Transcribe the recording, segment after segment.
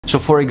So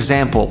for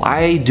example,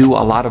 I do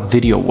a lot of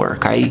video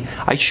work.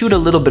 I shoot a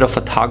little bit of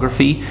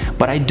photography,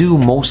 but I do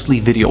mostly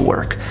video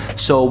work.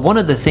 So one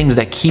of the things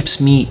that keeps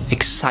me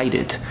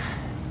excited,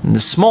 the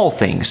small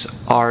things,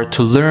 are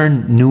to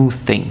learn new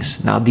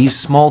things. Now these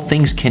small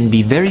things can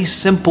be very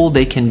simple.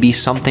 They can be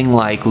something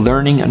like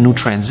learning a new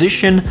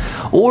transition,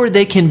 or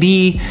they can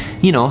be,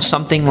 you know,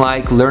 something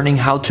like learning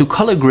how to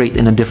color grade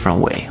in a different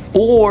way.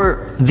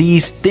 Or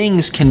these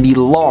things can be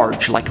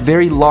large, like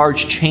very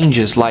large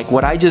changes, like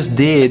what I just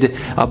did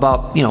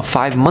about,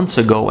 5 months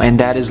ago, and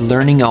that is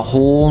learning a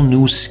whole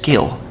new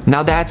skill.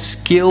 Now that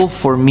skill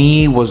for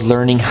me was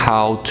learning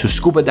how to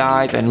scuba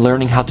dive and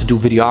learning how to do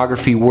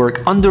videography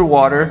work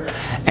underwater,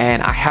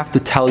 and I have to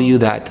tell you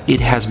that it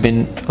has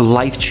been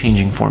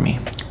life-changing for me.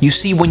 You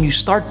see, when you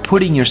start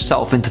putting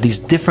yourself into these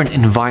different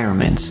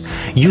environments,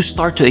 you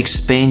start to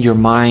expand your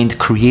mind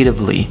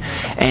creatively.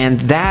 And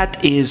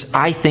that is,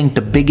 I think,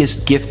 the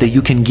biggest gift that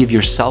you can give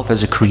yourself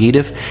as a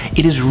creative.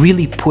 It is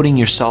really putting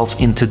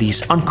yourself into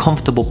these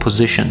uncomfortable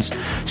positions,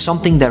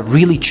 something that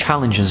really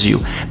challenges you.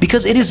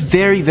 Because it is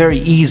very, very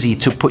easy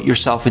to put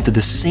yourself into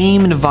the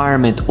same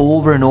environment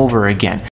over and over again.